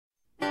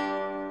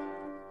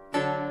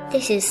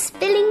This is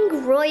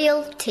Spilling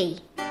Royal Tea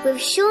with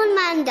Sean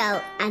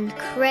Mandel and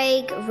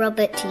Craig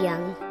Robert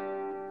Young.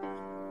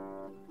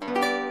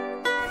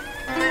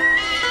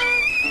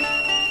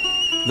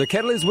 The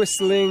kettle is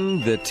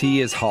whistling, the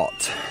tea is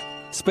hot.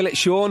 Spill it,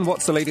 Sean.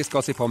 What's the latest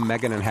gossip on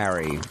Meghan and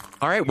Harry?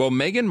 All right, well,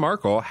 Meghan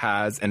Markle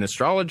has an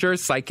astrologer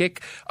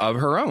psychic of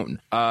her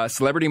own.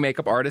 Celebrity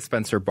makeup artist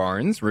Spencer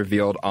Barnes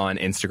revealed on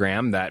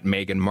Instagram that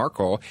Meghan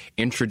Markle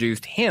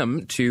introduced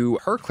him to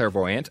her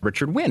clairvoyant,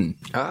 Richard Wynn.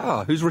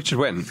 Ah, who's Richard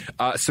Wynn?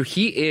 So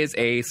he is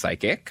a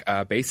psychic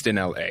based in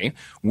L.A.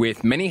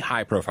 with many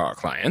high-profile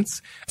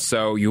clients.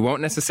 So you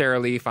won't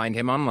necessarily find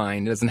him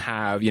online. He doesn't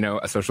have,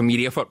 a social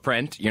media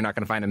footprint. You're not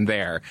going to find him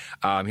there.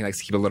 He likes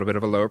to keep a little bit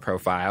of a lower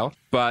profile.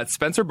 But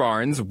Spencer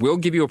Barnes will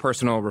give you a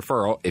personal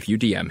referral if you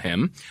DM him.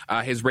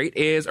 His rate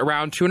is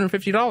around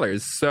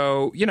 $250.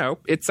 So,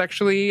 it's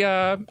actually,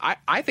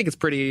 I think it's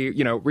pretty,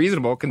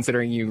 reasonable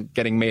considering you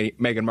getting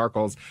Meghan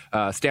Markle's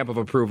stamp of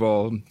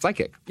approval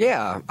psychic.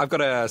 Yeah, I've got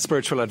a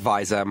spiritual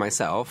advisor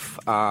myself.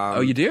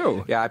 Oh, you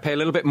do? Yeah, I pay a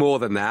little bit more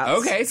than that.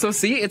 Okay, so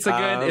see, it's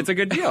a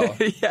good deal.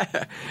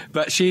 Yeah,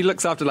 but she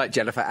looks after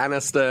Jennifer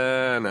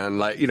Aniston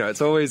and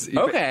it's always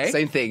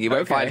same thing. You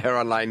won't find her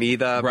online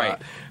either.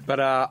 Right. But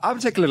I'll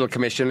take a little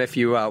commission if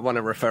you want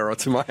a referral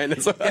to mine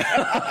as well.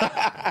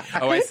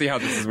 Oh, I see how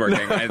this is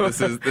working. This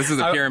is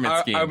a pyramid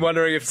scheme. I'm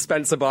wondering if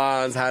Spencer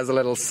Barnes has a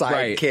little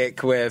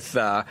sidekick with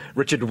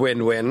Richard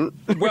Wynn.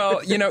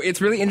 Well,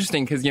 it's really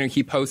interesting because,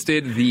 he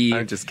posted the...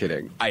 I'm just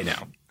kidding. I know.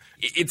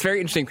 It's very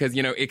interesting because,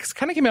 it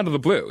kind of came out of the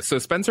blue. So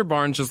Spencer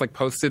Barnes just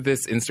posted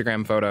this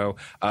Instagram photo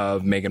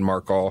of Meghan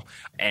Markle,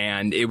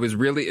 and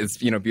it's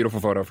beautiful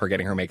photo of her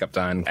getting her makeup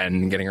done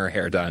and getting her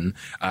hair done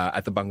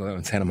at the bungalow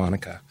in Santa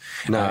Monica.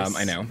 Nice.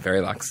 I know,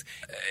 very luxe.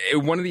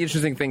 One of the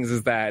interesting things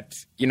is that,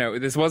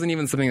 this wasn't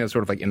even something that's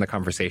sort of in the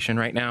conversation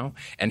right now,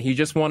 and he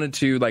just wanted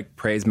to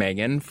praise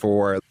Meghan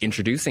for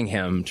introducing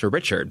him to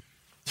Richard.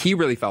 He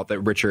really felt that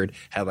Richard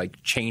had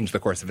changed the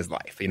course of his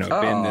life, been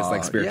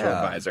this spiritual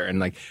advisor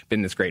and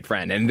been this great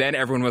friend. And then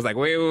everyone was like,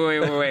 wait.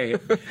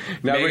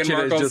 Now Meghan Richard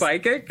Markle is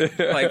psychic?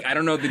 I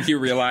don't know that he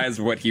realized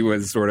what he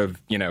was sort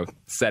of,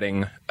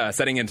 setting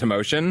into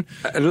motion.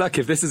 And look,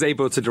 if this is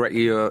able to direct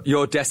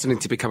your destiny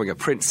to becoming a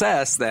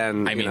princess,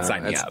 then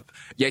sign me up.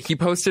 Yeah, he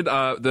posted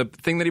the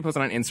thing that he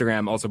posted on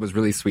Instagram also was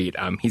really sweet.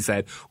 He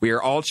said, "We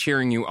are all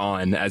cheering you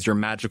on as your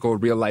magical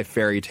real life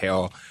fairy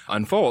tale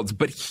unfolds."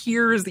 But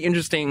here's the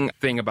interesting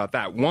thing about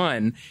that.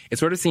 One, it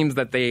sort of seems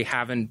that they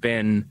haven't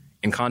been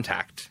in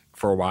contact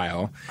for a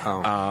while.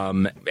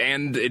 Oh.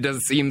 And it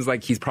seems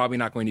like he's probably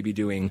not going to be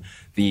doing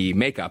the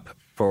makeup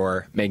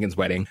for Meghan's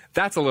wedding.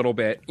 That's a little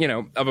bit,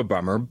 of a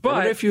bummer. But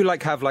what if you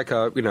have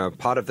a,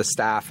 part of the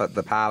staff at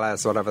the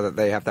palace or whatever, that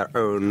they have their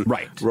own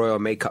royal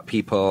makeup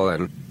people?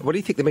 And what do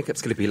you think the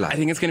makeup's going to be like? I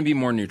think it's going to be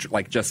more neutral,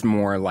 just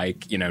more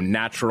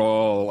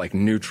natural,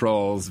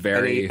 neutrals,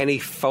 very... Any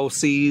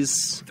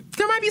falsies?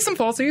 There might be some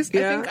falsies.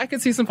 Yeah. I think I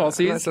could see some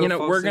falsies.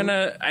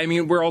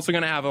 We're also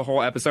going to have a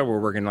whole episode where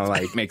we're going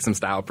to make some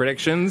style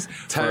predictions.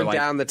 Turn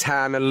down the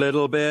tan a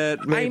little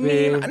bit,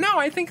 maybe.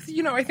 I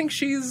think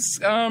she's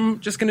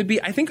just going to be,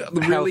 I think,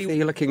 really...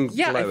 Healthy looking,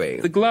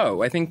 glowy. The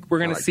glow. I think we're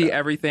going to see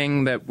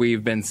everything that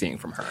we've been seeing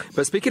from her.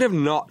 But speaking of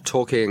not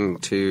talking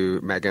to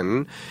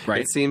Meghan,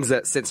 it seems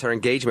that since her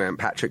engagement,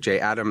 Patrick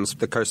J. Adams,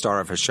 the co-star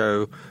of her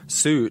show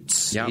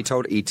Suits, he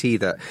told E.T.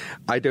 that,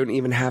 "I don't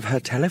even have her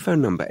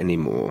telephone number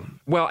anymore."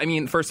 Well,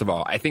 first of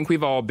all, I think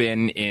we've all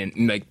been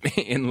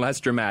in less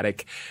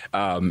dramatic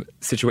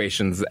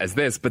situations as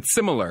this, but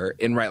similar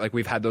in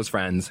we've had those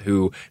friends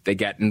who they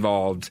get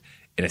involved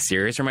in a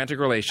serious romantic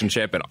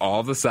relationship and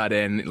all of a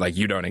sudden,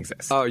 you don't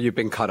exist. Oh, you've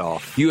been cut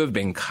off. You have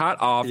been cut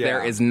off. Yeah.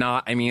 There is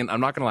not, I'm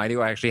not going to lie to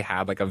you, I actually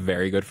had a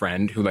very good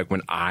friend who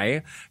when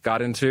I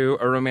got into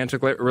a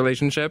romantic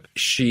relationship,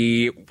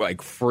 she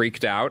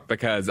freaked out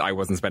because I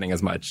wasn't spending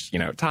as much,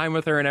 time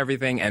with her and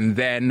everything. And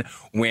then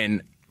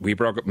when we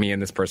broke up, me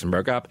and this person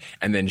broke up,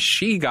 and then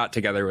she got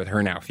together with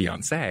her now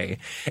fiance,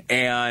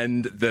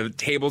 and the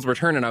tables were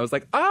turned, and I was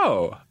like,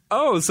 oh,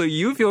 so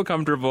you feel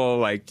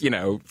comfortable,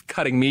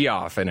 cutting me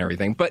off and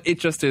everything. But it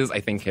just is, I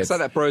think it's... So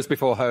that bros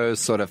before hoes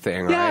sort of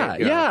thing,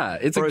 right? Yeah.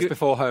 It's bros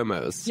before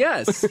homos.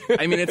 Yes.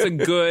 It's a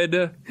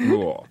good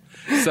rule.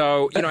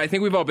 So, I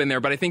think we've all been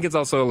there, but I think it's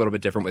also a little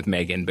bit different with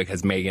Meghan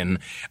because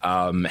Meghan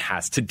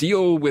has to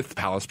deal with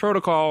palace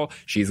protocol.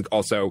 She's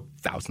also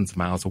thousands of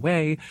miles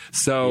away.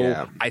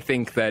 So I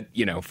think that,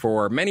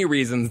 for many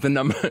reasons, the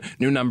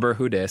new number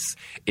who dis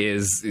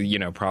is,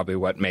 probably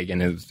what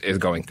Meghan is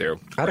going through.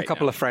 I had a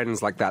couple of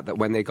friends like that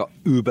when they got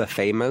uber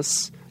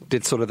famous,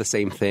 did sort of the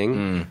same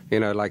thing.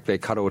 They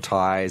cut all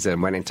ties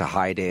and went into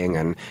hiding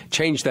and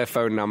changed their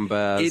phone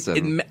numbers.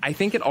 I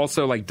think it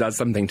also does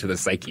something to the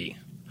psyche.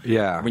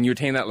 Yeah. When you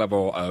attain that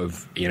level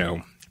of,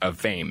 of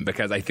fame,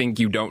 because I think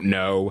you don't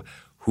know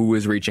who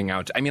is reaching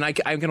out. I mean, I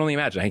can only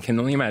imagine. I can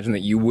only imagine that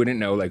you wouldn't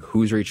know, like,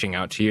 who's reaching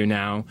out to you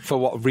now. For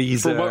what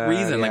reason? For what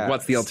reason? Yeah. Like,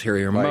 what's the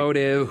ulterior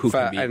motive? Who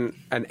for can be...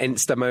 an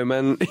Insta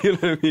moment, you know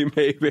what I mean?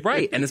 Maybe.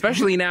 Right. And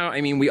especially now,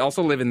 I mean, we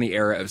also live in the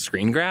era of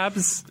screen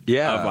grabs.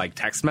 Yeah. Of, like,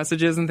 text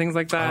messages and things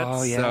like that.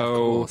 Oh, yeah, so, of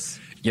course.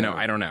 You know,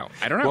 I don't know.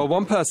 Well,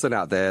 one person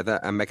out there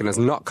that Meghan has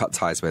not cut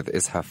ties with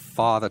is her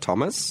father,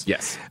 Thomas.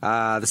 Yes. The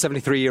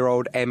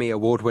 73-year-old Emmy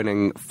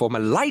Award-winning former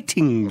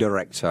lighting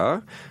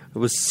director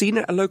was seen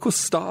at a local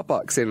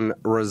Starbucks in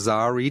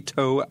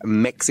Rosarito,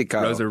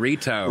 Mexico.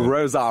 Rosarito.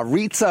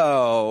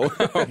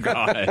 Oh,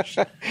 gosh.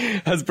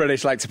 As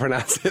British like to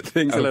pronounce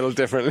things a little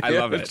differently. I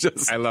love it.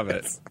 I love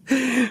it.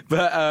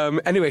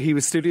 But anyway, he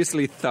was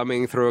studiously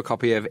thumbing through a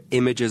copy of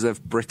Images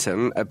of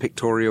Britain, A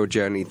Pictorial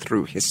Journey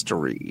Through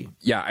History.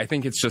 Yeah, I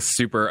think it's just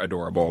super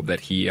adorable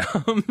that he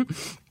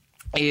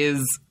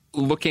is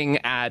looking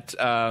at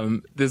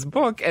this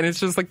book, and it's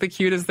just like the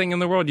cutest thing in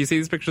the world. You see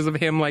these pictures of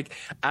him like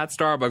at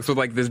Starbucks with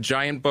like this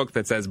giant book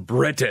that says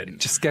Britain.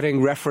 Just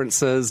getting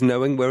references,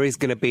 knowing where he's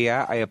going to be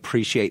at. I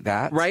appreciate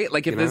that. Right?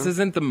 Like if this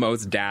isn't the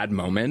most dad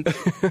moment.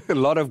 A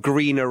lot of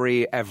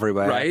greenery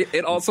everywhere. Right?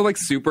 It also like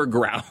super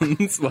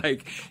grounds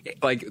like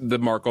the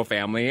Markle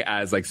family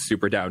as like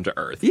super down to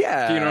earth.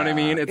 Yeah. Do you know what I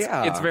mean?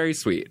 It's very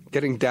sweet.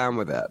 Getting down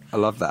with it. I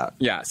love that.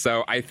 Yeah.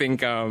 So I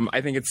think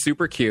it's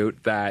super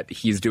cute that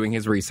he's doing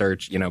his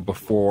research, you know,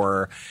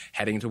 before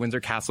heading to Windsor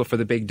Castle for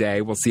the big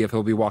day. We'll see if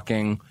he'll be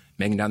walking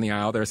Meghan down the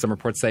aisle. There are some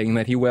reports saying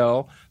that he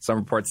will. Some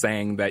reports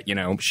saying that, you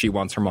know, she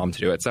wants her mom to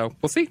do it. So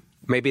we'll see.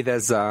 Maybe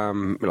there's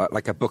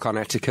like a book on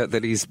etiquette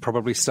that he's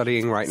probably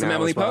studying right now. Some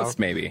Emily as well. Post,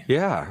 maybe.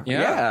 Yeah,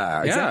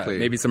 exactly.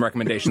 Maybe some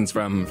recommendations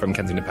from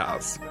Kensington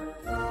Palace.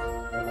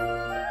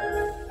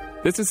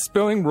 This is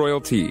Spilling Royal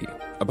Tea,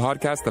 a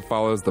podcast that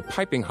follows the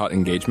piping hot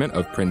engagement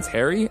of Prince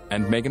Harry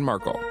and Meghan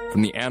Markle,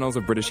 from the annals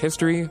of British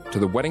history to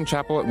the wedding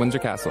chapel at Windsor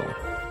Castle.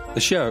 The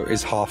show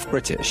is half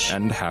British.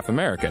 And half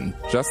American,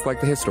 just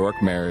like the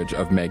historic marriage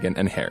of Meghan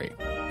and Harry.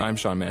 I'm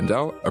Sean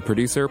Mandel, a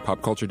producer,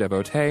 pop culture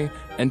devotee,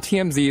 and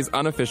TMZ's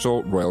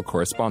unofficial royal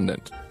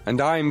correspondent.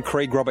 And I'm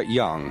Craig Robert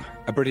Young,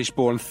 a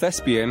British-born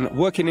thespian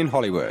working in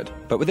Hollywood,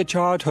 but with a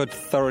childhood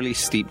thoroughly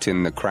steeped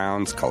in the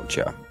Crown's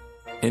culture.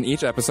 In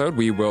each episode,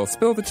 we will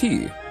spill the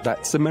tea.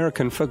 That's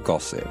American for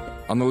gossip.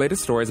 On the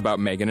latest stories about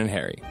Meghan and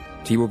Harry.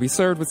 Tea will be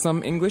served with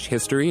some English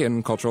history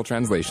and cultural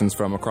translations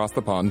from across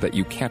the pond that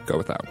you can't go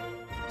without.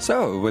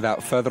 So,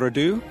 without further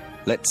ado,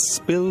 let's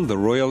spill the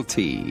royal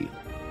tea.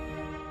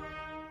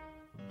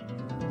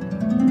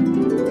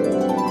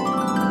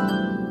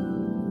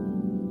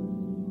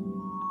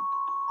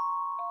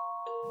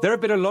 There have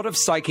been a lot of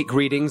psychic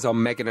readings on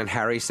Meghan and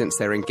Harry since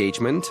their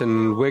engagement,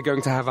 and we're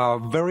going to have our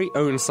very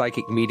own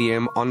psychic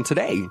medium on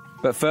today.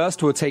 But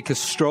first, we'll take a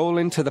stroll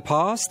into the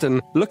past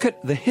and look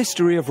at the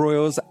history of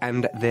royals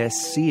and their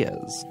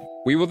seers.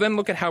 We will then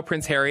look at how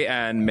Prince Harry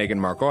and Meghan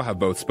Markle have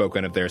both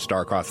spoken of their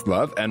star-crossed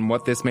love and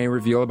what this may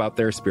reveal about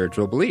their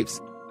spiritual beliefs.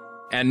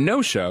 And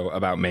no show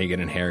about Meghan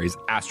and Harry's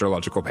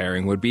astrological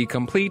pairing would be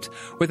complete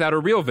without a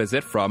real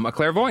visit from a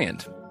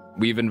clairvoyant.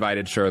 We've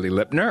invited Shirley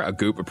Lipner, a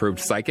Goop-approved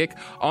psychic,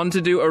 on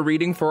to do a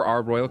reading for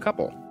our royal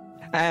couple.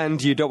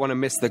 And you don't want to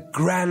miss the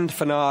grand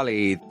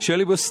finale.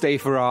 Shirley will stay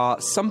for our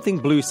Something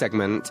Blue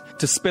segment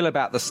to spill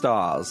about the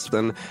stars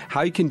and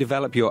how you can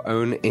develop your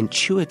own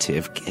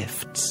intuitive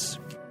gifts.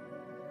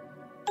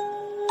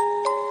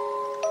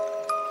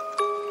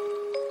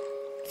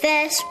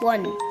 Verse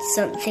 1,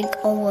 Something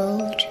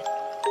Old.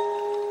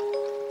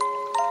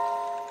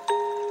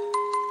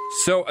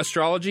 So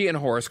astrology and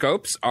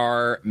horoscopes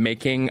are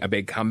making a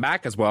big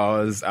comeback, as well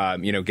as,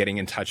 getting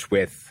in touch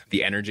with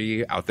the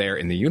energy out there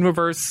in the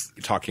universe,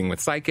 talking with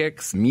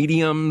psychics,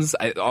 mediums,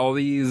 all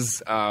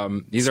these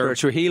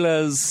spiritual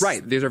healers.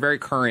 Right. These are very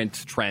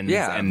current trends.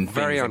 Yeah, and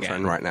very on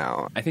trend right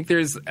now. I think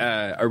there's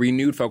a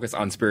renewed focus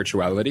on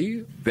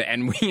spirituality.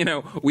 And,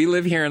 we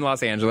live here in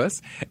Los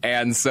Angeles.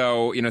 And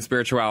so,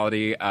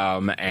 spirituality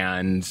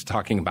and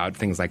talking about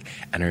things like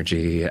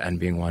energy and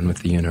being one with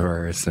the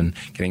universe and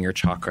getting your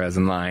chakras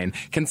in line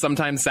can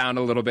sometimes sound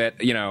a little bit,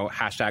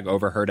 hashtag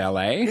overheard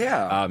LA.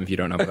 Yeah. If you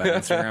don't know about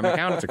that Instagram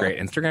account, it's a great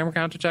Instagram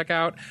account to check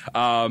out.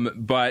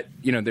 But,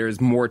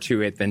 there's more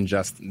to it than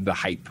just the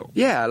hype.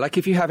 Yeah, like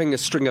if you're having a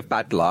string of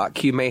bad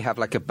luck, you may have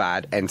like a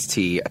bad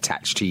entity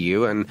attached to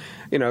you and,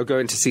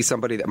 going to see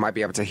somebody that might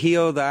be able to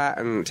heal that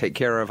and take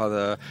care of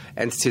other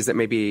entities that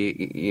may be,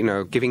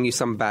 giving you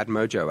some bad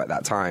mojo at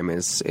that time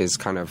is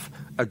kind of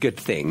a good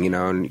thing,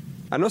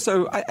 And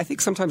also, I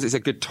think sometimes it's a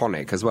good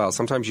tonic as well.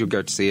 Sometimes you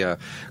go to see a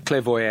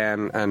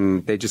clairvoyant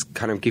and they just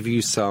kind of give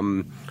you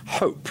some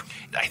hope.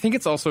 I think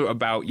it's also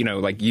about,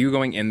 like you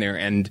going in there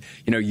and,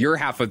 you're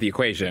half of the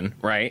equation,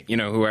 right?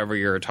 Whoever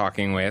you're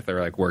talking with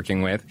or like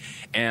working with.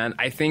 And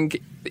I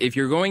think if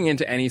you're going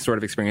into any sort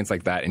of experience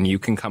like that and you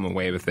can come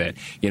away with it,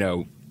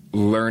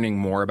 learning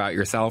more about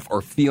yourself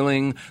or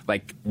feeling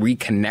like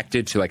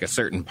reconnected to like a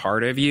certain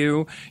part of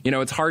you. You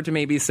know, it's hard to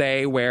maybe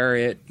say where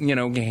it, you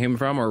know, came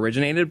from or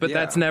originated, but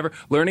that's never,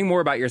 learning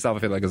more about yourself, I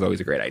feel like, is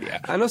always a great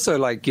idea. And also,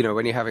 like, you know,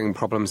 when you're having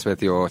problems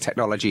with your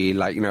technology,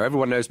 like, you know,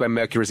 everyone knows when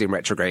Mercury's in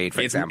retrograde,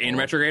 for example. It's in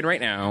retrograde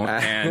right now.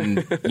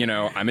 And, you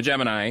know, I'm a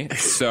Gemini,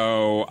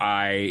 so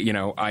I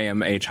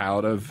am a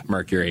child of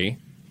Mercury.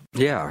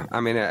 Yeah,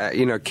 I mean,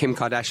 you know, Kim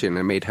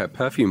Kardashian made her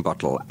perfume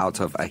bottle out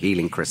of a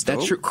healing crystal.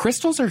 That's true.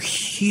 Crystals are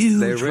huge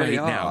they really right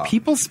are. now.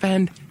 People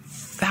spend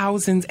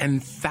thousands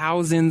and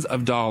thousands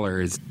of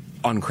dollars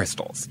on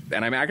crystals.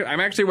 And I'm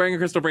actually wearing a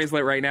crystal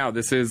bracelet right now.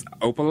 This is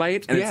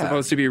opalite, and it's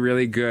supposed to be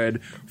really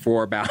good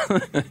for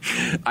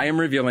I am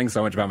revealing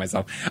so much about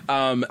myself.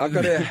 I've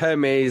got a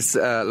Hermes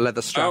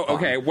leather strap Oh,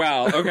 okay. on.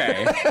 Well,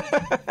 okay.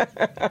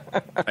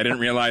 I didn't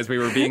realize we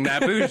were being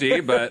that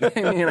bougie, but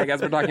I mean, I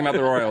guess we're talking about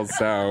the Royals,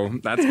 so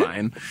that's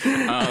fine.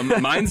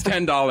 Mine's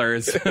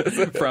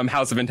 $10 from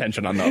House of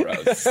Intention on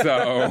Melrose.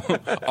 So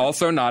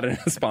also not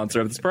a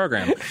sponsor of this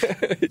program.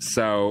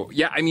 So,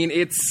 yeah, I mean,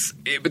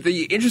 but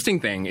the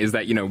interesting thing is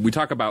that, you know, we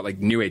talk about like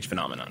New Age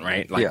phenomenon,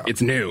 right? Like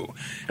it's new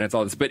and it's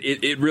all this, but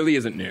it really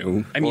isn't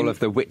new. I mean, all of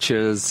the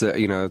witches,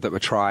 you know, that were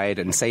tried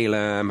in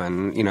Salem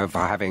and, you know, for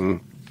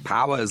having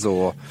powers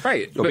or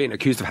being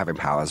accused of having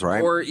powers,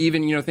 right? Or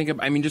even, you know,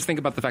 just think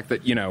about the fact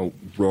that, you know,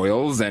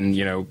 royals and,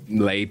 you know,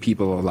 lay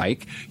people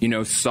alike, you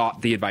know,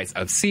 sought the advice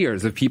of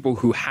seers, of people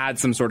who had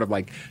some sort of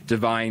like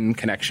divine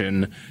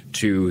connection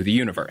to the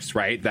universe,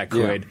 right? That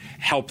could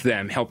help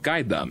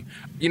guide them.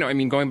 You know, I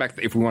mean, going back,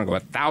 if we want to go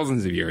back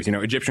thousands of years, you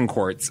know, Egyptian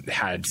courts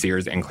had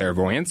seers and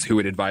clairvoyants who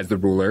would advise the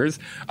rulers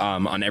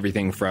on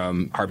everything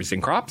from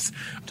harvesting crops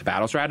to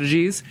battle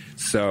strategies.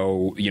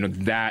 So, you know,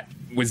 that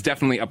was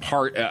definitely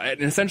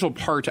an essential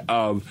part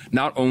of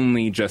not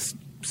only just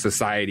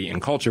society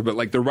and culture, but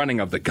like the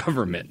running of the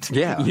government.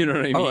 Yeah. You know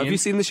what I mean? Oh, have you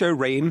seen the show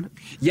Reign?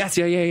 Yes,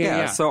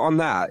 yeah. So on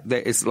that,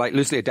 it's like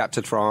loosely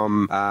adapted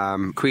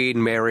from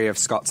Queen Mary of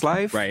Scots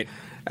Life. Right.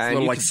 And a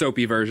little like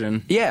soapy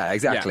version. Yeah,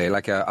 exactly.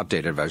 Like an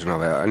updated version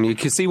of it. And you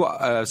can see what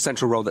a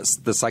central role that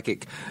the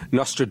psychic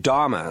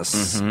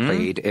Nostradamus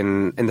played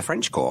in the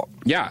French court.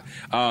 Yeah.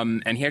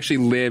 And he actually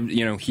lived,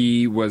 you know,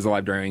 he was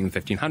alive during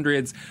the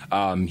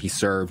 1500s. He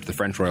served the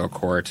French royal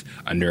court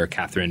under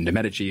Catherine de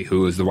Medici, who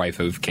was the wife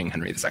of King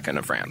Henry II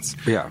of France.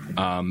 Yeah.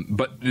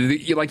 But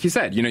like you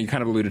said, you know, you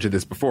kind of alluded to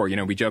this before. You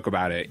know, we joke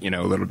about it, you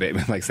know, a little bit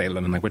with like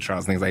Salem and like witch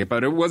trials and things like that.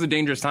 But it was a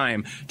dangerous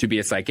time to be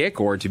a psychic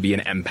or to be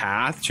an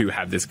empath, to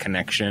have this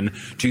connection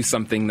to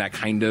something that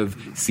kind of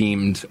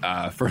seemed,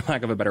 for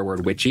lack of a better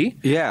word, witchy.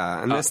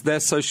 Yeah, and their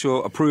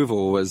social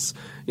approval was,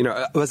 you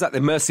know, was at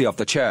the mercy of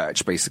the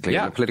church, basically,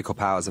 the political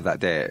powers of that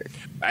day.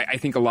 I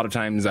think a lot of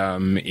times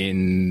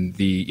in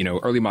the, you know,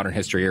 early modern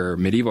history or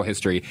medieval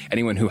history,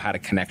 anyone who had a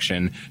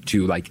connection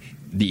to, like,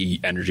 the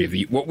energy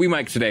of what we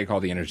might today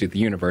call the energy of the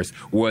universe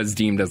was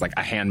deemed as like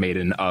a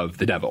handmaiden of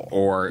the devil,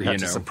 or you know,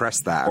 to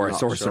suppress that, or a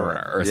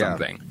sorcerer or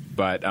something.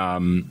 But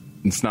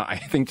it's not. I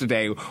think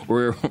today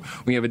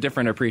we have a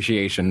different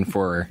appreciation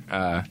for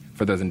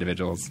those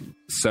individuals.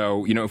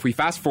 So, you know, if we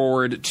fast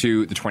forward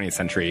to the 20th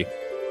century,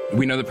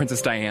 we know that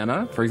Princess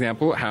Diana, for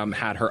example,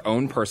 had her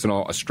own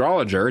personal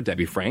astrologer,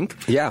 Debbie Frank.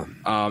 Yeah.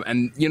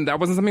 And, you know, that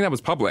wasn't something that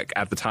was public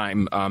at the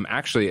time,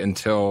 actually,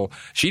 until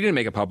she didn't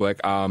make it public,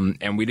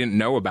 and we didn't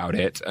know about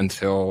it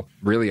until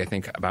really, I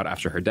think, about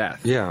after her death.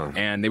 Yeah.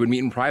 And they would meet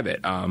in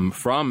private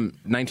from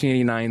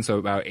 1989, so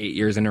about 8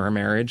 years into her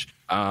marriage,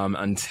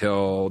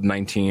 until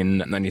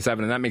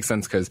 1997. And that makes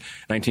sense because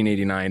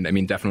 1989, I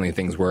mean, definitely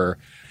things were...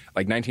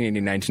 Like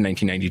 1989 to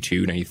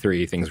 1992,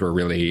 93, things were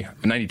really...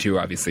 92,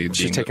 obviously.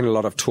 She's taken a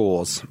lot of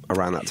tours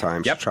around that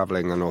time. Yep. She's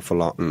traveling an awful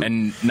lot. And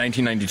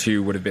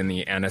 1992 would have been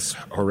the Annus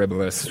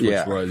Horribilis,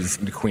 which was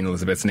Queen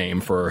Elizabeth's name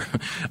for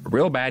a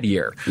real bad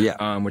year, which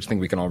I think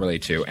we can all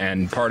relate to.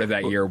 And part of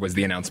that year was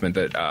the announcement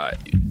that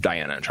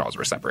Diana and Charles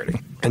were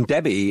separating. And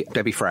Debbie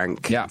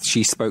Frank,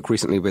 she spoke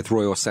recently with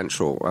Royal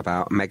Central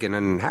about Meghan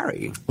and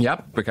Harry.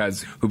 Yep,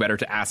 because who better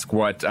to ask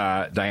what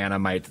Diana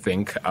might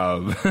think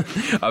of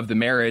of the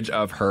marriage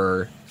of her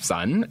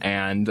son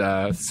and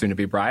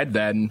soon-to-be bride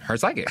than her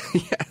psychic.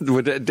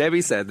 Well,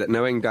 Debbie said that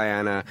knowing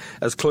Diana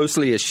as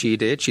closely as she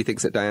did, she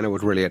thinks that Diana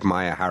would really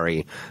admire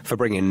Harry for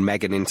bringing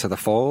Meghan into the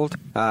fold,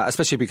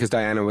 especially because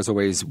Diana was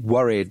always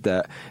worried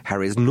that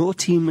Harry's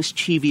naughty,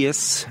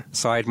 mischievous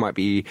side might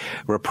be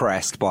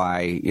repressed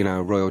by, you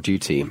know, royal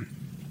duty.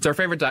 It's our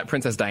favorite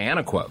Princess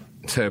Diana quote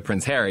to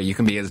Prince Harry: "You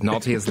can be as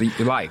naughty as you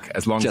like,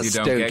 as long as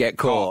you don't get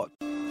caught."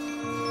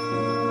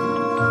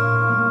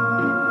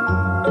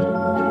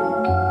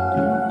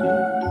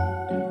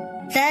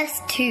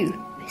 Verse 2.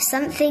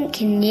 Something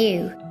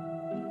new.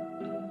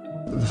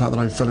 The fact that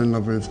I fell in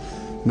love with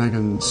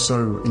Meghan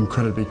so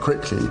incredibly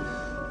quickly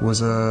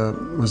was a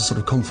sort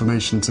of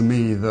confirmation to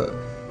me that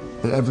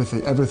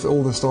everything,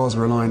 all the stars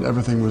were aligned,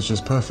 everything was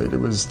just perfect. It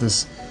was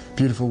this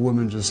beautiful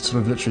woman just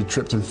sort of literally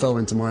tripped and fell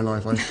into my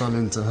life. I fell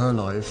into her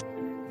life.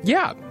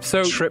 Yeah,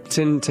 so... Tripped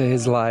into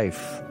his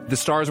life. The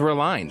stars were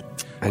aligned.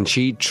 And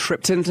she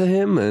tripped into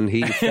him, and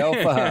he fell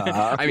for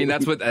her. I mean,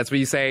 that's what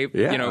you say,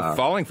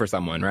 falling for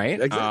someone, right?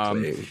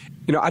 Exactly.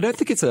 I don't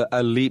think it's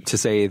a leap to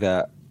say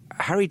that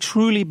Harry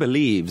truly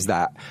believes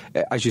that,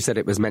 as you said,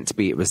 it was meant to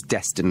be, it was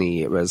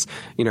destiny, it was,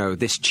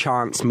 this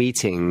chance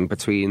meeting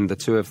between the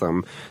two of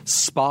them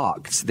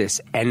sparked this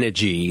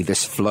energy,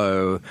 this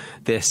flow,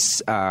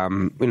 this,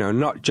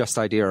 not just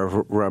idea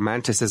of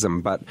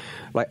romanticism, but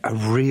like a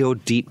real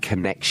deep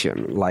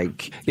connection.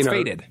 Like, it's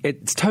faded.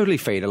 It's totally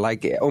faded.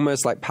 Like,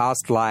 almost like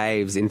past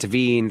lives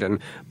intervened and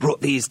brought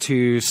these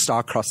two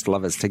star-crossed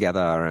lovers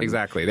together.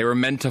 Exactly. They were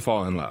meant to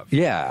fall in love.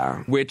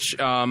 Yeah. Which,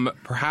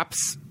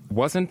 perhaps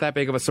wasn't that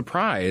big of a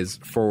surprise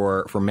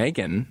for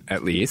Megan,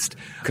 at least,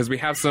 because we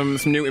have some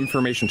new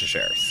information to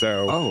share.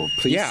 So,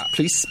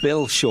 please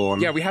spill, Sean.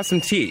 Yeah, we have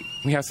some tea.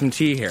 We have some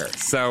tea here.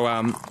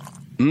 So,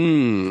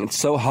 it's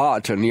so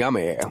hot and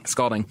yummy.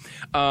 Scalding.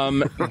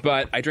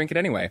 But I drink it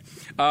anyway.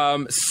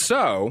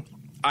 So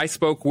I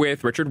spoke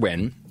with Richard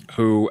Wynn,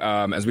 who,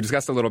 as we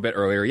discussed a little bit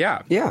earlier,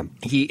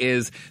 he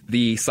is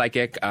the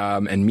psychic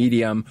and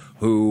medium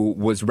who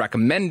was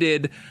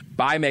recommended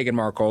by Meghan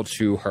Markle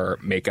to her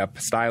makeup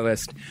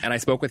stylist. And I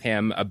spoke with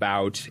him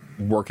about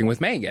working with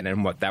Meghan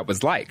and what that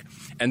was like.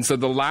 And so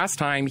the last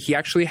time, he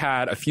actually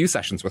had a few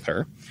sessions with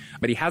her,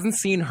 but he hasn't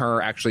seen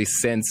her actually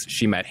since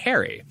she met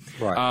Harry,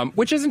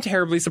 which isn't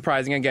terribly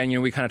surprising. Again,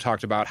 we kind of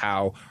talked about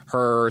how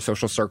her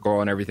social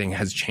circle and everything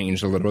has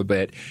changed a little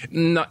bit,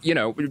 not,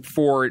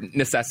 for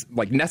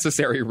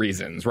necessary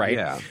reasons, right?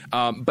 Yeah.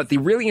 But the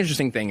really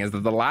interesting thing is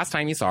that the last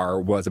time he saw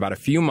her was about a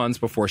few months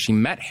before she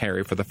met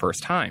Harry for the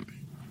first time.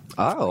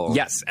 Oh.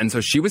 Yes. And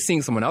so she was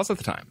seeing someone else at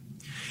the time.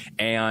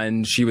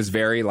 And she was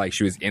very,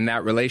 she was in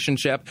that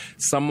relationship.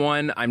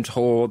 I'm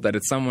told that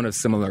it's someone of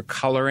similar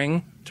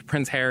coloring to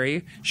Prince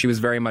Harry. She was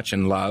very much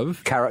in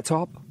love. Carrot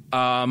Top?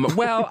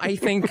 Well, I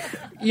think,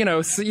 a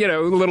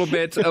little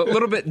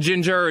bit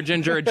ginger or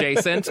ginger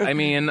adjacent. I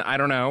mean, I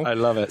don't know. I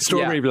love it.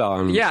 Strawberry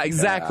blonde. Yeah,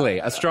 exactly.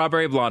 Yeah. A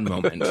strawberry blonde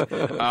moment.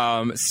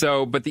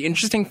 But the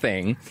interesting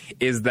thing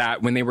is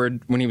that when he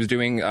was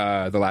doing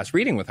the last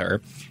reading with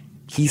her,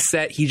 he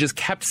just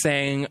kept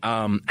saying,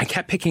 I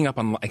keep picking up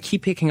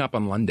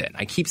on London.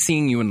 I keep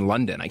seeing you in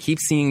London. I keep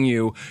seeing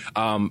you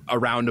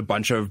around a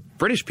bunch of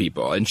British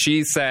people. And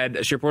she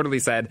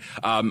reportedly said,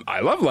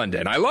 I love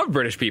London. I love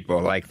British people.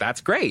 Like,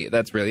 that's great.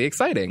 That's really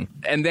exciting.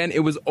 And then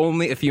it was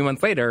only a few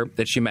months later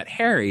that she met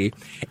Harry.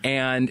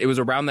 And it was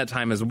around that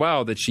time as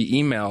well that she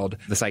emailed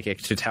the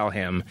psychic to tell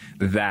him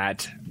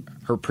that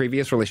her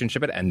previous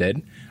relationship had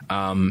ended.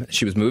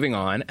 She was moving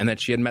on, and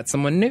that she had met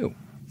someone new.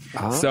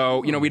 Oh. So,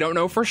 we don't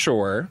know for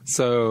sure.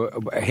 So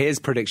his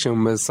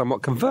prediction was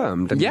somewhat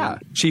confirmed.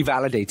 She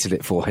validated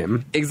it for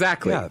him.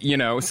 Exactly.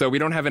 Yeah. So we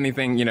don't have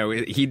anything,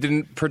 he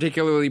didn't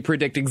particularly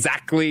predict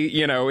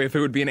exactly, if it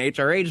would be an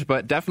HRH,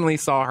 but definitely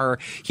saw her.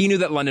 He knew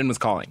that London was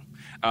calling.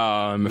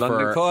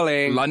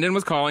 London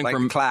was calling like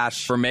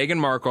Clash for Meghan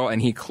Markle, and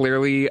he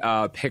clearly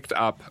picked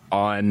up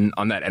on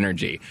that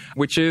energy,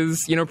 which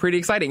is pretty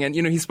exciting. And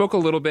he spoke a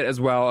little bit as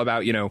well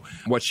about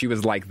what she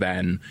was like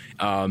then,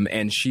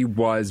 and she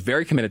was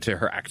very committed to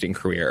her acting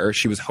career.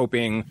 She was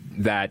hoping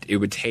that it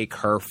would take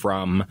her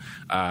from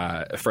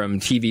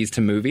TVs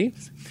to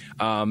movies,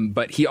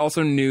 but he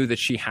also knew that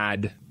she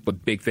had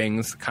big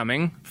things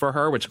coming for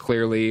her, which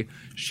clearly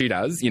she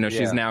does.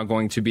 She's now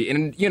going to be,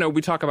 and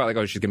we talk about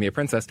she's going to be a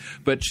princess,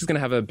 but she's going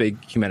to have a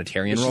big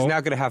humanitarian role. She's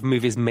now going to have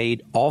movies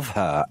made of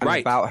her and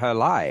about her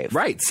life.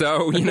 Right.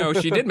 So,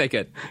 she did make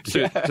it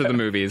to the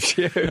movies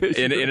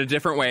in a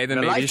different way than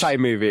a maybe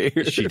Lifetime movie.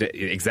 She did.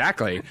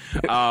 Exactly.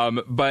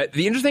 But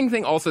the interesting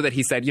thing also that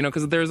he said,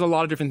 because there's a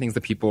lot of different things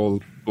that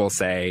people will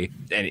say,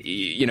 and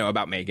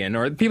about Meghan,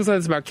 or people say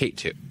this about Kate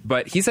too.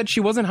 But he said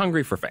she wasn't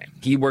hungry for fame.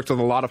 He worked with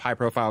a lot of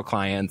high-profile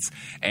clients,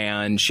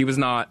 and she was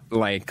not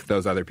like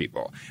those other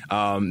people.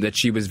 That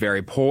she was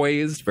very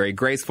poised, very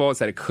graceful.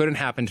 Said it couldn't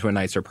happen to a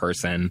nicer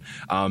person.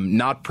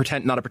 Not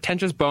a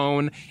pretentious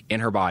bone in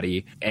her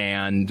body,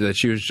 and that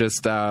she was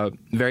just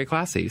very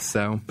classy.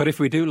 So, but if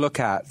we do look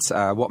at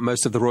what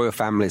most of the royal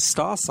family's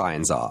star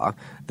signs are,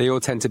 they all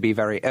tend to be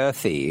very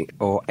earthy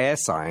or air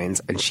signs,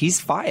 and she's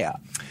fire.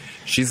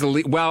 She's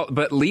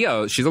but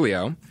Leo. She's a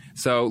Leo.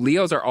 So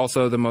Leos are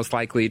also the most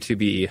likely to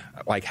be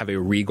have a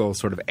regal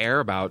sort of air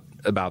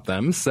about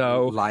them.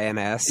 So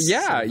lioness.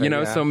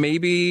 Yeah, so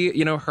maybe,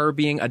 her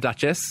being a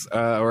duchess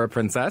or a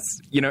princess,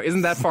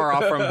 isn't that far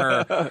off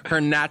from her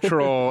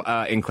natural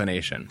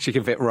inclination. She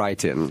can fit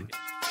right in.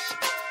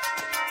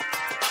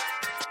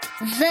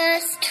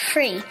 Verse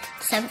 3.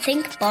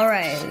 Something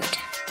borrowed.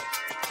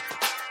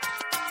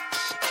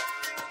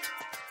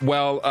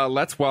 Well,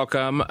 let's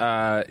welcome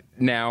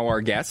now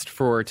our guest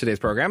for today's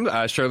program,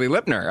 Shirley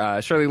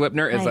Lipner. Shirley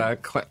Lipner is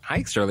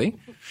hi, Shirley.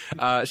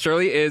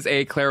 Shirley is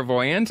a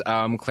clairvoyant,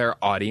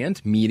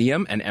 clairaudient,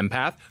 medium, and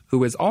empath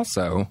who is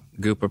also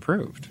Goop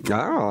approved.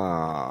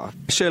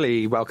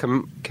 Shirley,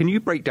 welcome. Can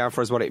you break down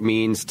for us what it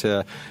means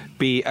to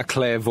be a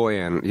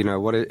clairvoyant?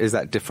 What is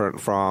that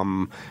different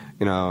from,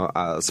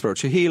 a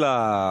spiritual healer?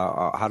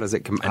 Or how does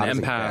it compare? An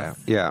empath.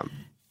 Yeah.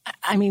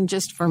 I mean,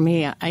 just for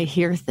me, I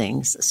hear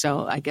things.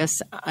 So I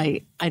guess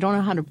I don't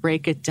know how to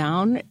break it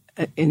down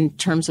in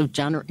terms of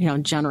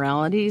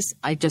generalities.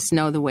 I just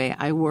know the way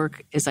I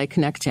work is I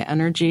connect to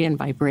energy and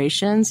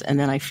vibrations, and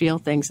then I feel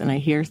things and I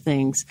hear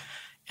things.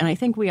 And I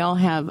think we all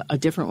have a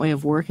different way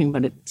of working,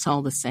 but it's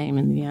all the same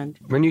in the end.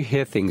 When you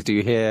hear things, do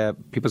you hear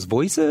people's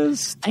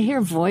voices? I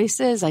hear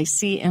voices. I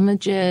see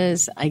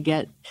images. I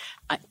get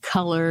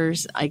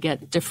colors. I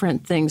get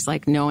different things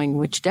like knowing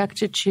which deck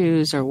to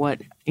choose or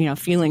what,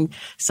 feeling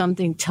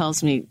something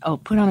tells me, oh,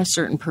 put on a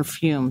certain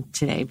perfume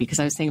today, because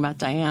I was thinking about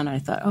Diana. I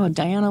thought, oh,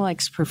 Diana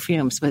likes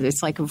perfumes, but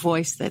it's like a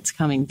voice that's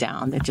coming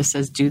down that just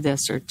says, do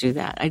this or do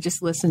that. I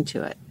just listen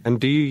to it. And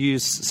do you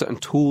use certain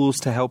tools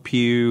to help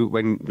you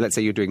when, let's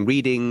say, you're doing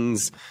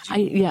readings?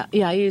 I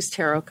use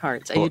tarot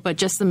cards, but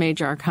just the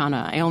major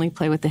arcana. I only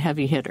play with the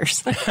heavy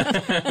hitters.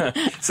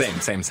 Same.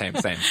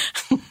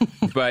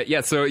 But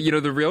yeah, so,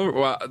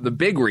 the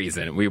big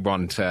reason we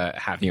wanted to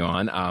have you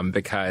on,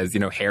 because,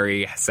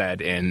 Harry said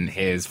in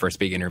his first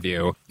big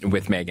interview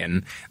with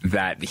Meghan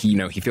that he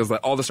feels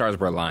that all the stars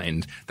were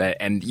aligned,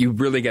 and you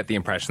really get the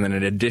impression that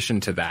in addition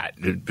to that,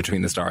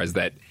 between the stars,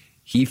 that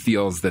he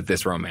feels that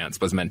this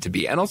romance was meant to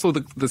be. And also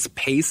this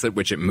pace at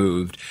which it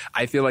moved,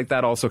 I feel like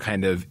that also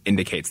kind of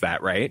indicates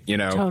that, right?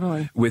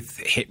 Totally.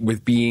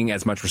 With being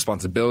as much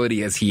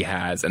responsibility as he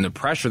has and the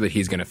pressure that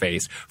he's going to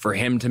face, for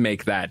him to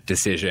make that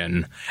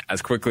decision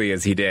as quickly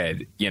as he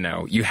did,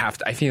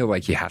 I feel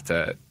like you have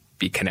to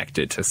be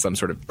connected to some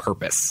sort of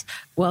purpose.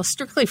 Well,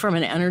 strictly from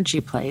an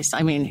energy place.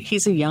 I mean,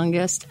 he's the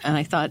youngest, and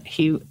I thought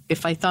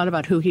if I thought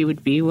about who he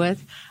would be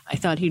with, I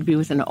thought he'd be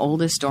with an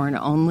oldest or an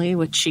only,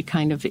 which she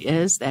kind of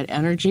is, that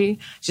energy.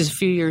 She's a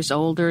few years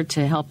older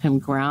to help him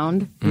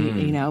ground,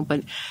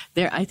 but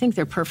I think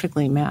they're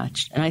perfectly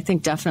matched. And I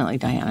think definitely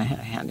Diana had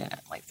a hand in it.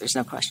 Like, there's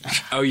no question.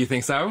 Oh, you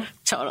think so?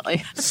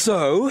 Totally.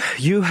 So,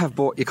 you have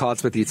brought your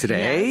cards with you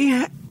today.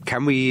 Yes.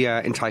 Can we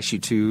entice you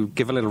to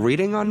give a little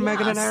reading on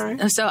Meghan and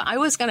Harry? So I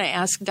was going to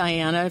ask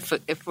Diana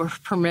if for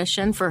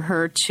permission for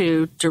her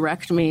to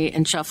direct me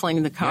in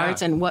shuffling the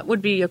cards, and what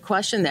would be a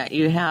question that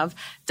you have?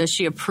 Does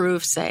she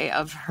approve, say,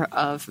 of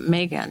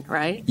Meghan?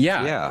 Right?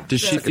 Yeah.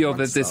 Does she feel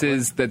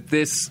that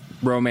this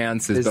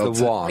romance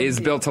is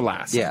built to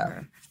last?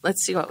 Yeah.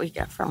 Let's see what we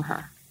get from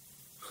her.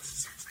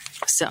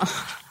 So,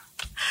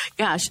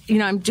 gosh,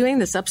 I'm doing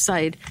this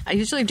upside. I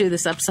usually do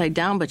this upside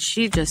down, but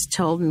she just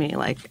told me,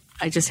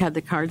 I just had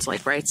the cards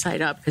right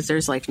side up because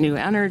there's new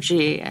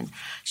energy, and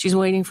she's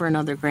waiting for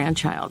another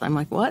grandchild. I'm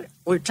like, what?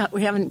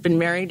 We haven't been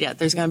married yet.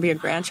 There's going to be a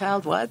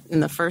grandchild? What? In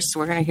the first,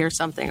 we're going to hear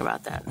something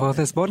about that. Well,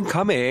 there's one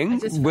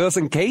coming. Wills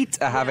and Kate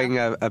are having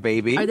a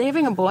baby. Are they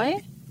having a boy?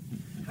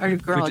 Or a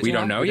girl? We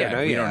don't know yet.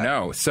 We don't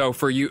know. So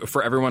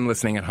for everyone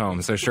listening at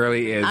home, so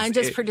Shirley is... I'm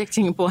just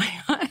predicting a boy,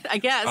 I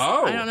guess.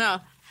 Oh. I don't know.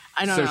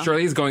 So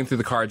Shirley's going through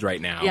the cards right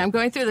now. Yeah, I'm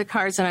going through the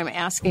cards, and I'm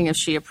asking if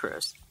she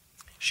approves.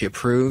 She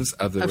approves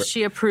of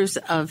she approves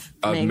of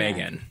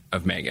Meghan.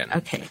 Of Meghan.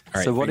 Okay. All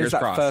right, so what is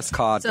that first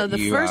card? So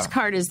the first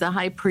card is the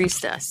High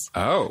Priestess.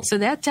 Oh. So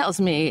that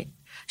tells me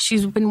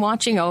she's been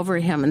watching over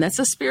him, and that's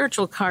a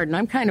spiritual card, and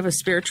I'm kind of a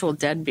spiritual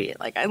deadbeat.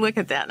 I look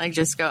at that, and I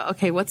just go,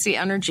 okay, what's the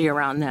energy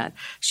around that?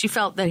 She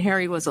felt that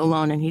Harry was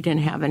alone, and he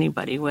didn't have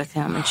anybody with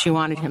him, and she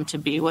wanted him to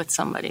be with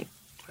somebody.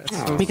 That's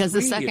so because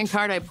sweet. The second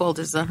card I pulled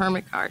is the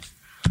Hermit card.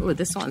 Ooh,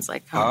 this one's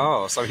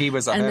so he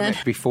was a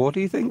hermit before,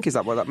 do you think? Is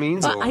that what that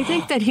means? Well, I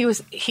think that he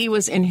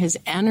was in his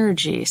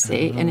energy,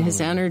 in his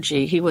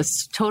energy. He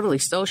was totally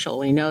social,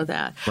 we know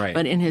that. Right.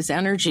 But in his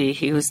energy,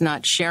 he was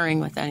not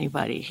sharing with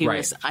anybody. He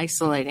was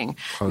isolating.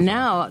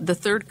 Now, the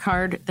third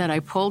card that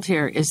I pulled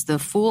here is the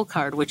Fool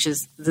card, which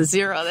is the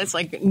 0. That's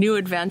new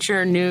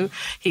adventure,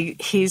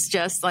 he's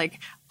just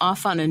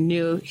off on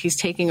he's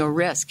taking a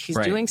risk. He's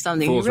doing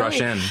something. Fools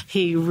rush in.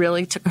 He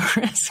really took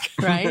a risk,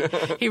 right?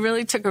 He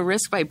really took a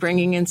risk by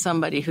bringing in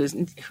somebody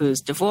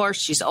who's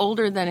divorced. She's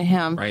older than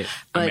him. Right.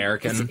 But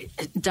American.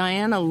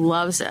 Diana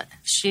loves it.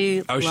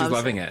 She's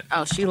loving it.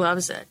 Oh, she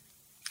loves it.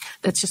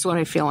 That's just what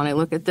I feel when I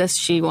look at this.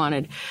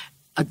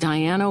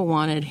 Diana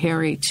wanted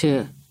Harry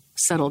to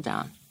settle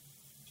down.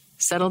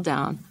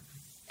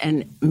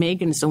 And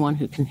Meghan's the one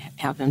who can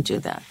have him do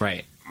that.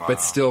 Right. Wow.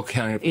 But still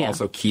kind of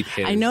also keep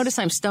his... I notice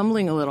I'm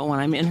stumbling a little when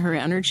I'm in her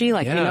energy. You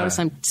notice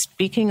I'm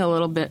speaking a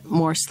little bit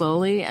more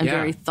slowly and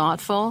very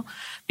thoughtful,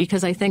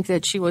 because I think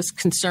that she was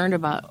concerned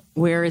about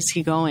where is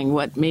he going?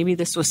 Maybe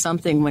this was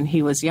something when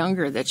he was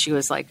younger that she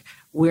was like,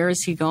 where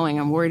is he going?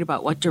 I'm worried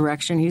about what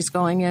direction he's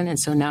going in. And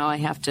so now I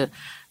have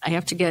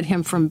to get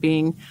him from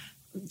being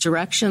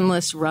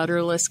directionless,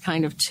 rudderless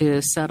kind of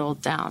to settle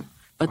down.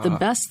 But the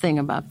best thing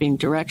about being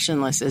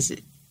directionless is...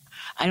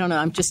 I don't know.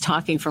 I'm just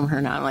talking from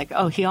her now. I'm like,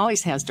 oh, he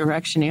always has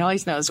direction. He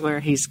always knows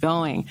where he's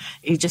going.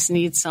 He just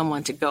needs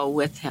someone to go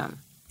with him.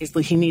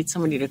 He needs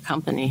somebody to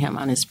accompany him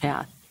on his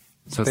path.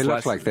 So they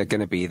look like they're going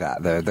to be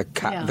that,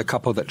 the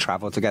couple that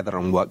travel together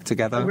and work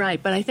together.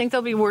 Right, but I think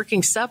they'll be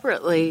working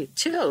separately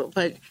too.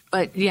 But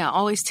yeah,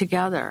 always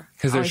together.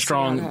 Because they're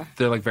strong. Together.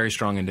 They're very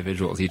strong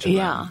individuals, each of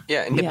them.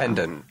 Yeah,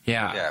 independent.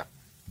 Yeah.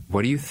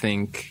 What do you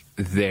think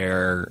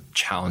their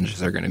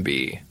challenges are going to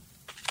be?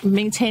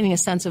 maintaining a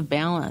sense of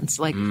balance,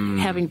 like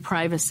having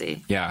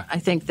privacy. Yeah. I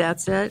think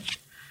that's it.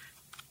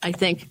 I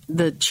think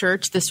the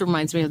church, this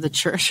reminds me of the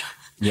church.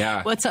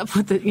 Yeah. What's up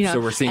with so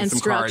we're seeing some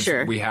structure.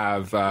 cards. We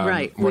have,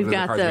 right. We've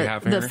got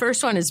the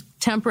first one is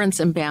temperance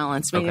and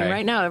balance, meaning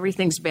right now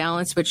everything's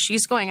balanced, but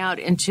she's going out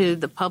into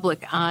the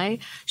public eye.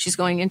 She's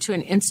going into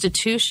an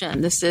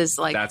institution. This is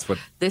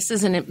this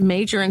is a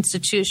major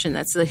institution.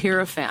 That's the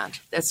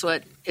Hierophant. That's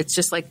what, it's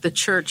just like the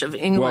Church of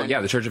England. Well,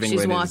 yeah, the Church of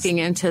England She's walking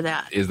into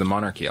that. Is the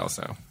monarchy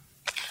also.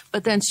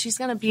 But then she's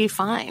going to be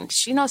fine.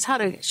 She knows how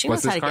to. She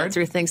knows how to get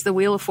through things. The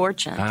Wheel of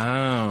Fortune.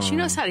 Oh. She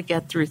knows how to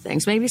get through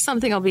things. Maybe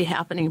something will be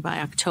happening by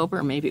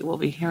October. Maybe we'll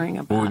be hearing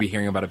about. Will we be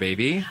hearing about a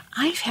baby?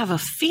 I have a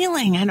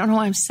feeling. I don't know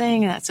why I'm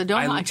saying that. So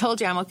don't. I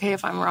told you I'm okay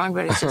if I'm wrong,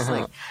 but it's just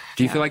like.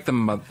 Do you feel like the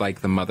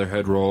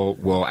motherhood role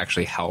will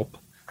actually help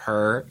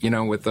her?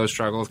 With those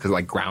struggles, because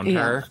ground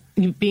her.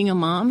 Being a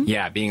mom.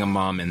 Yeah, being a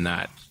mom in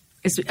that.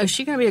 Is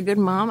she going to be a good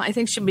mom? I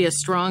think she'll be a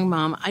strong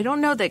mom. I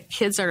don't know that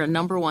kids are a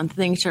number one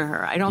thing to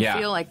her. I don't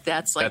feel like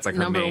that's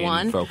number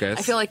one focus.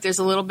 I feel like there's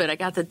a little bit. I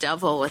got the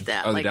devil with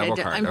that. Oh, the devil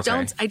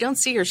card. I don't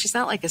see her. She's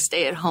not like a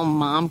stay-at-home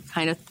mom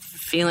kind of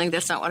feeling.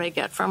 That's not what I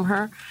get from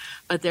her.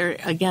 But there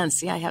again,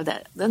 see, I have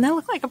that. Doesn't that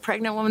look like a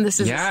pregnant woman? This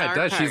is a star it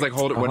does. Card. She's like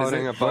holding. What is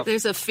it?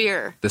 There's a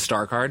fear. The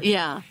star card.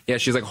 Yeah. Yeah,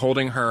 she's like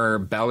holding her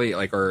belly,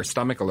 like her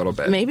stomach, a little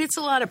bit. Maybe it's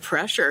a lot of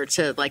pressure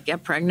to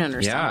get pregnant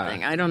or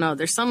something. I don't know.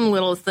 There's some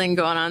little thing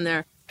going on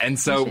there. And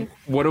so,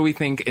 what do we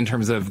think in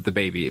terms of the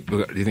baby?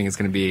 Do you think it's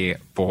going to be a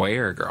boy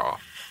or a girl?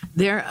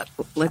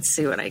 Let's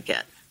see what I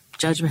get.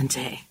 Judgment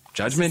Day.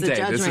 Judgment Day.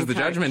 This is the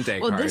Judgment Day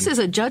card. Well, this is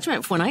a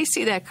judgment. When I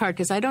see that card,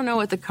 because I don't know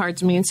what the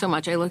cards mean so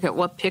much, I look at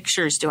what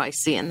pictures do I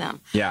see in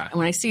them. Yeah. And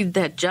when I see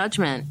that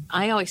judgment,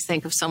 I always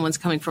think of someone's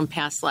coming from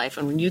past life.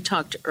 And when you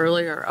talked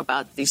earlier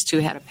about these two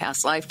had a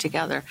past life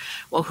together,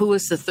 well, who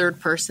was the third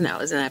person that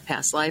was in that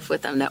past life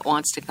with them that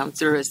wants to come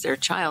through as their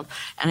child?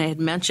 And I had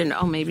mentioned,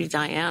 maybe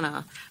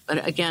Diana.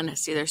 But again,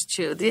 see, there's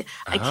two.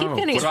 I keep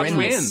getting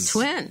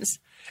twins.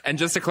 And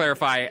just to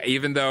clarify,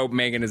 even though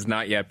Meghan is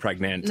not yet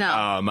pregnant,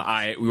 no.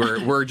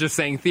 we're just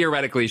saying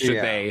theoretically, should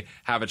they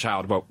have a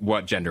child,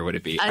 what gender would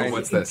it be?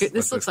 What's this?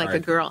 This looks like a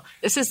girl.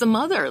 This is the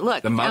mother.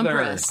 Look, the mother.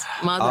 Empress.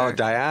 Mother. Oh,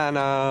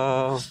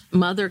 Diana.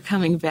 Mother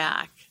coming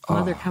back.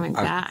 Mother coming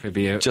back. Could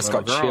be a just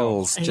got girl.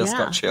 chills. Just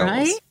got chills.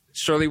 Right?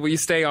 Shirley, will you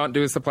stay on,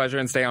 do us the pleasure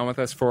and stay on with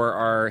us for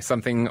our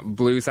Something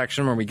Blue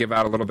section where we give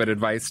out a little bit of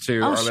advice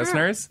to our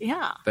listeners?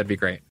 Yeah. That'd be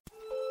great.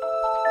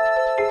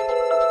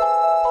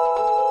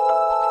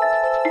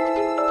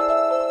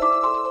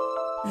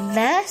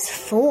 Verse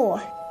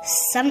 4.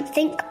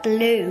 Something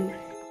Blue.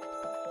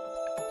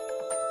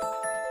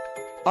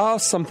 Our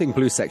Something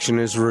Blue section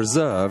is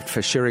reserved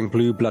for sharing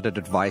blue-blooded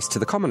advice to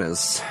the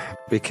commoners,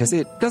 because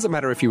it doesn't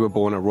matter if you were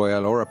born a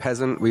royal or a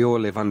peasant, we all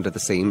live under the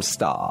same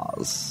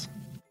stars.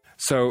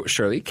 So,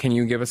 Shirley, can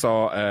you give us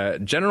all a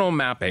general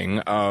mapping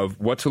of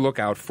what to look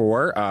out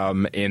for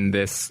in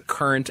this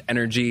current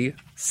energy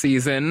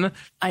season?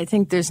 I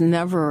think there's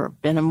never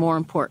been a more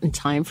important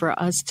time for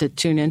us to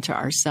tune into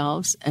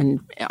ourselves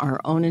and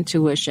our own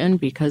intuition,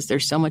 because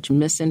there's so much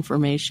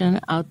misinformation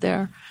out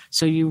there.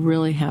 So you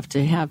really have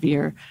to have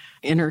your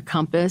inner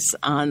compass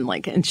on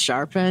and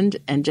sharpened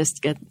and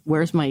just get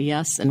where's my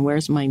yes and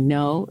where's my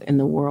no in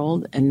the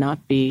world, and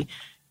not be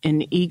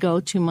in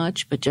ego too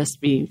much, but just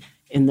be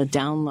in the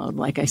download.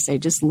 Like I say,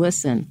 just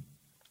listen.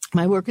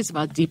 My work is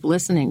about deep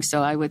listening.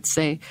 So I would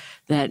say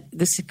that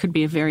this could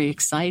be a very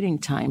exciting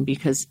time,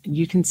 because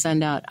I can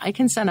send out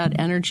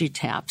energy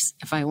taps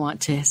if I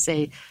want to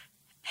say,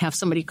 have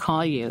somebody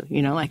call you,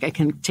 I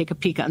can take a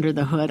peek under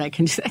the hood. I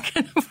can do that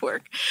kind of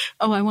work.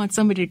 Oh, I want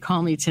somebody to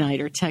call me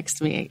tonight or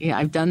text me. Yeah,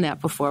 I've done that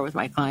before with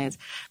my clients.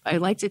 I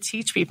like to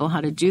teach people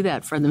how to do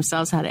that for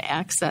themselves, how to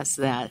access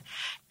that.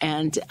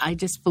 And I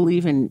just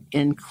believe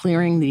in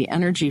clearing the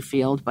energy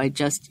field by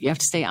you have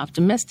to stay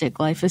optimistic.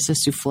 Life is a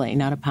souffle,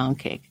 not a pound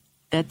cake.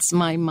 That's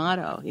my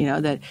motto,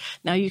 that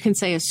now you can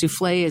say a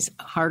souffle is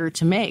harder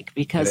to make,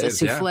 because a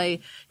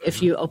souffle,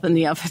 if you open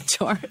the oven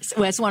door,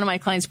 as one of my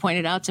clients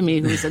pointed out to me,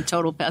 who's a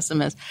total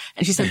pessimist,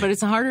 and she said, but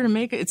it's harder to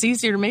make, it's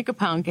easier to make a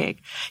pound cake.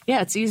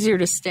 Yeah, it's easier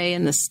to stay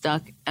in the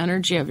stuck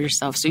energy of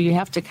yourself. So you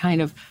have to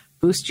kind of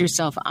boost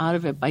yourself out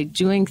of it by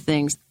doing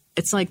things.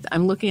 It's like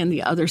I'm looking on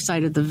the other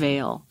side of the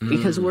veil,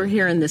 because we're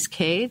here in this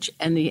cage,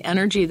 and the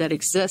energy that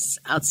exists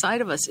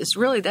outside of us is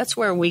really, that's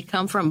where we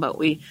come from, but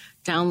we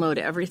download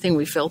everything,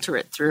 we filter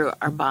it through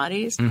our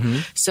bodies.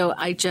 So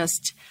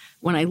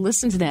when I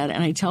listen to that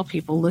and I tell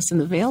people, listen,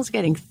 the veil's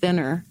getting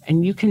thinner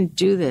and you can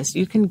do this.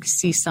 You can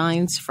see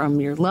signs from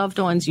your loved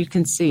ones. You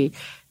can see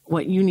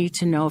what you need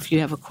to know if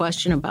you have a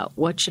question about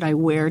what should I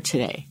wear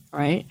today,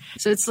 right?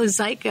 So it's the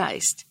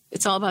zeitgeist.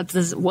 It's all about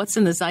what's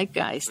in the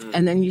zeitgeist.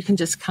 And then you can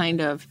just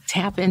kind of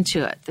tap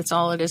into it. That's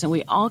all it is. And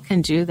we all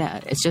can do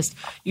that. It's just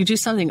you do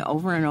something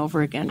over and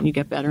over again and you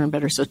get better and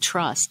better. So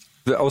trust.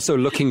 But also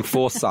looking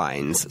for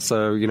signs.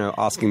 So,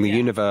 asking the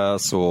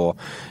universe or,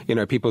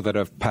 people that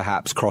have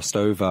perhaps crossed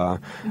over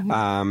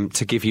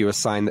to give you a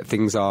sign that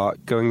things are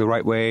going the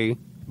right way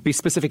be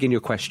specific in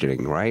your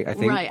questioning, right? I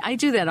think. Right. I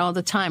do that all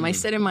the time. I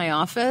sit in my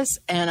office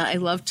and I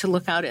love to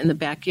look out in the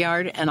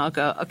backyard and I'll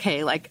go,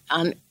 okay, like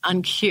on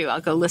cue,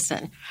 I'll go,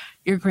 listen,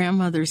 your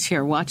grandmother's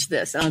here. Watch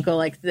this. And I'll go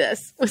like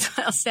this.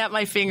 I'll snap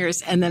my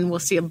fingers and then we'll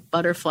see a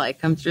butterfly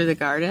come through the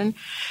garden.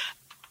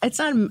 It's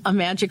not a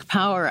magic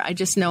power. I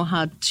just know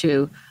how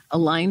to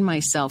align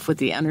myself with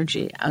the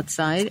energy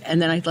outside.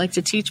 And then I'd like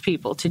to teach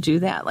people to do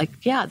that. Like,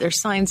 yeah,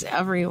 there's signs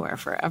everywhere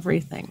for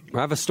everything.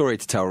 I have a story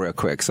to tell real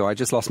quick. So I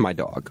just lost my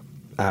dog.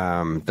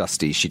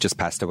 Dusty. She just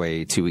passed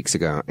away 2 weeks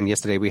ago. And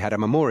yesterday we had a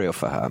memorial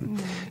for her.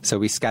 So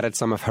we scattered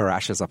some of her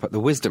ashes up at the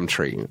Wisdom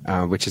Tree,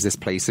 which is this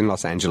place in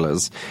Los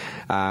Angeles.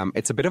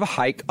 It's a bit of a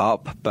hike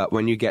up, but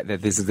when you get there,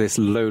 there's this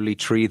lowly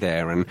tree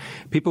there. And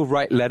people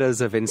write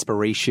letters of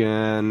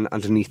inspiration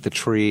underneath the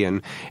tree.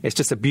 And it's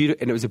just and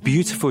it was a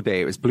beautiful day.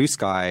 It was blue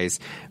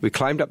skies. We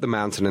climbed up the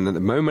mountain. And at the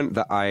moment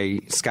that I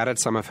scattered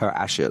some of her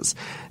ashes,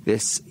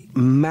 this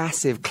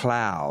massive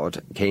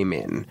cloud came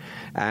in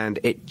and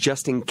it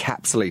just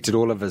encapsulated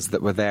all of us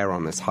that were there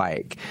on this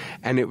hike.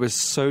 And it was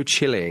so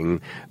chilling,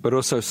 but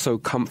also so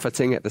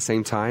comforting at the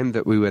same time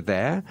that we were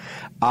there.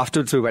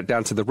 Afterwards, we went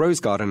down to the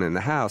Rose Garden in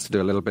the house to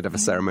do a little bit of a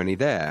ceremony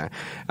there.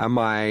 And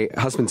my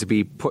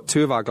husband-to-be put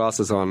 2 of our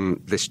glasses on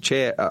this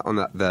chair, on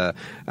the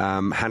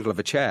handle of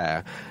a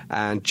chair.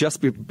 And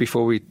just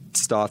before we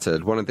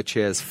started, one of the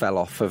chairs fell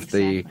off of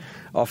the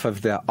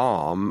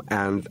arm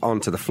and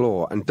onto the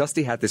floor. And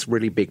Dusty had this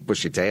really big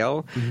bushy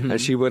tail,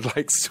 and she would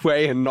like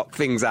sway and knock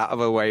things out of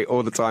her way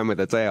all the time with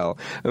her tail.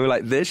 And we're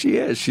like, there she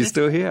is. She's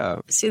still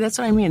here. See, that's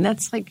what I mean.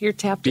 That's like you're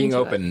tapped being into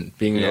open, it.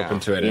 being open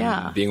to it,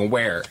 and being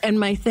aware. And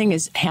my thing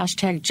is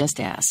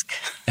 #JustAsk.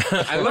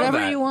 I love Whatever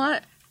that. you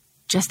want.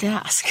 Just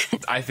ask.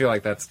 I feel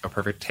like that's a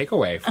perfect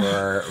takeaway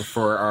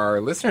for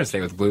our listeners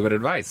today with Bluebit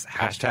Advice.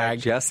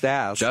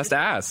 #JustAsk. Just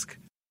ask.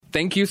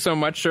 Thank you so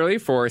much, Shirley,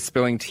 for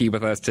spilling tea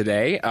with us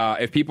today.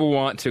 If people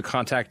want to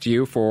contact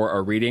you for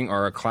a reading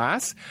or a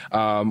class,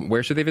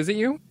 where should they visit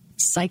you?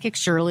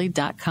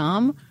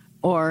 PsychicShirley.com,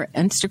 or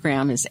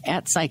Instagram is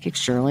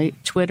 @PsychicShirley.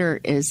 Twitter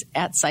is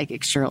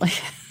 @PsychicShirley.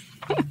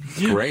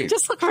 Great.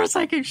 Just look for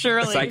Psychic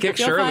Shirley. Psychic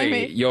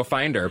Shirley. You'll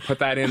find her. Put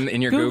that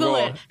in your Google.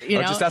 It,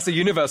 or just ask the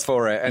universe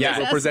for it, and it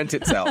will present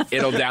itself.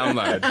 It'll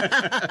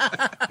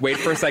download. Wait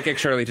for Psychic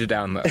Shirley to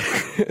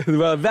download.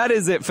 Well, that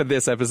is it for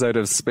this episode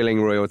of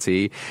Spilling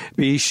Royalty.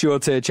 Be sure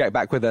to check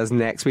back with us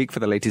next week for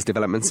the latest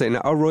developments in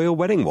our Royal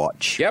Wedding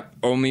Watch. Yep.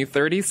 Only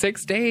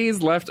 36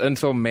 days left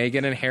until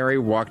Meghan and Harry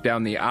walk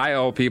down the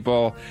aisle,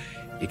 people.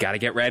 You got to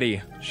get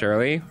ready.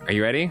 Shirley, are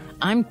you ready?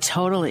 I'm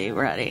totally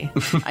ready.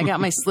 I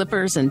got my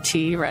slippers and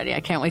tea ready. I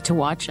can't wait to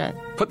watch it.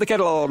 Put the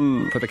kettle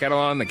on. Put the kettle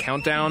on. The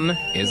countdown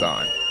is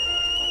on.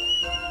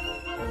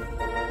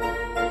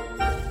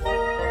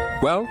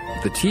 Well,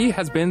 the tea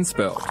has been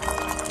spilled,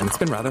 and it's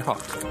been rather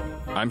hot.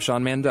 I'm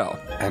Sean Mandel.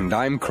 And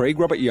I'm Craig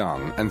Robert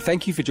Young, and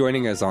thank you for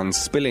joining us on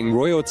Spilling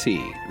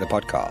Royalty, the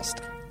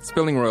podcast.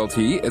 Spilling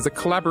Royalty is a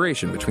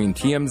collaboration between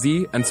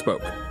TMZ and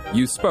Spoke.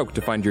 Use Spoke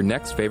to find your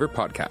next favorite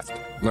podcast.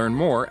 Learn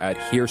more at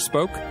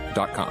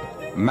hearspoke.com.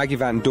 Maggie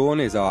Van Dorn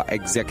is our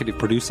executive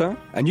producer,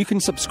 and you can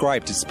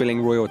subscribe to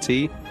Spilling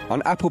Royalty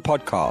on Apple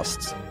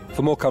Podcasts.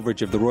 For more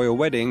coverage of the royal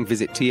wedding,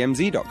 visit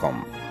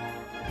tmz.com.